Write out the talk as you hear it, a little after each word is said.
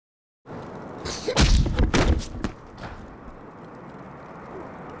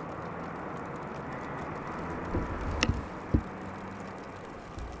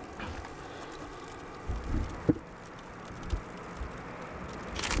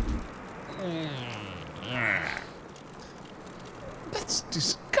That's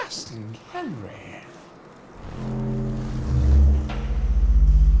disgusting, Henry.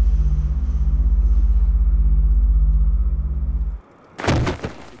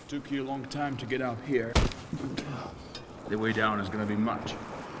 It took you a long time to get up here. The way down is gonna be much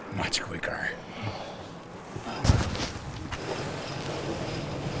quicker.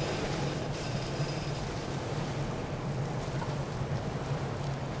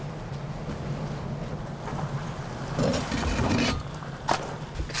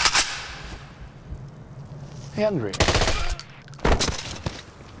 Henry.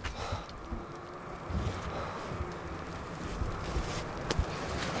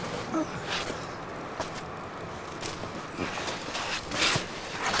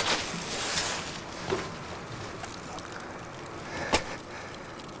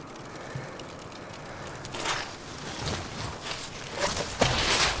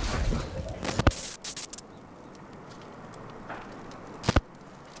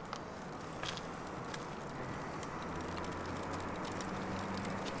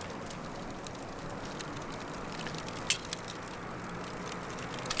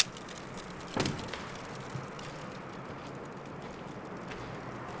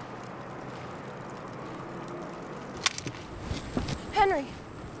 Henry!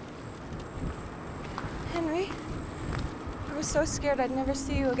 Henry? I was so scared I'd never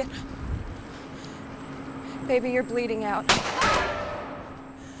see you again. Baby, you're bleeding out.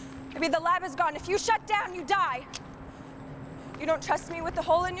 Baby, the lab is gone. If you shut down, you die. You don't trust me with the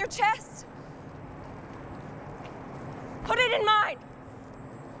hole in your chest? Put it in mine!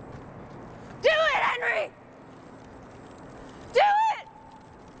 Do it, Henry! Do it!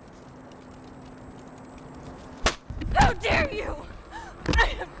 How dare you!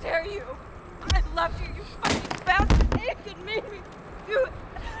 How dare you! I loved you, you fucking bastard! You made me do it!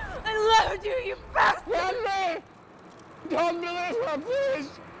 I loved you, you bastard! Henry! Don't believe her, please!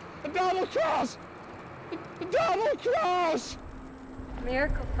 A double cross! A double cross!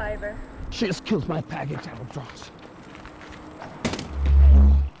 Miracle fiber. She has killed my package, double cross.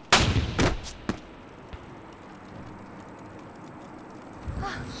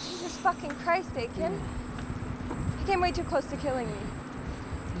 Oh, Jesus fucking Christ, Akan. You came way too close to killing me.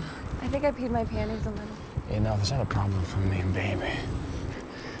 I think I peed my panties a little. You know, there's not a problem for me, baby.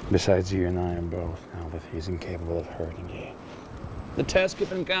 Besides, you and I are both now that he's incapable of hurting you. The tests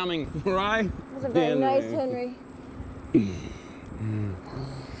keep on coming, right? Wasn't very nice, Henry.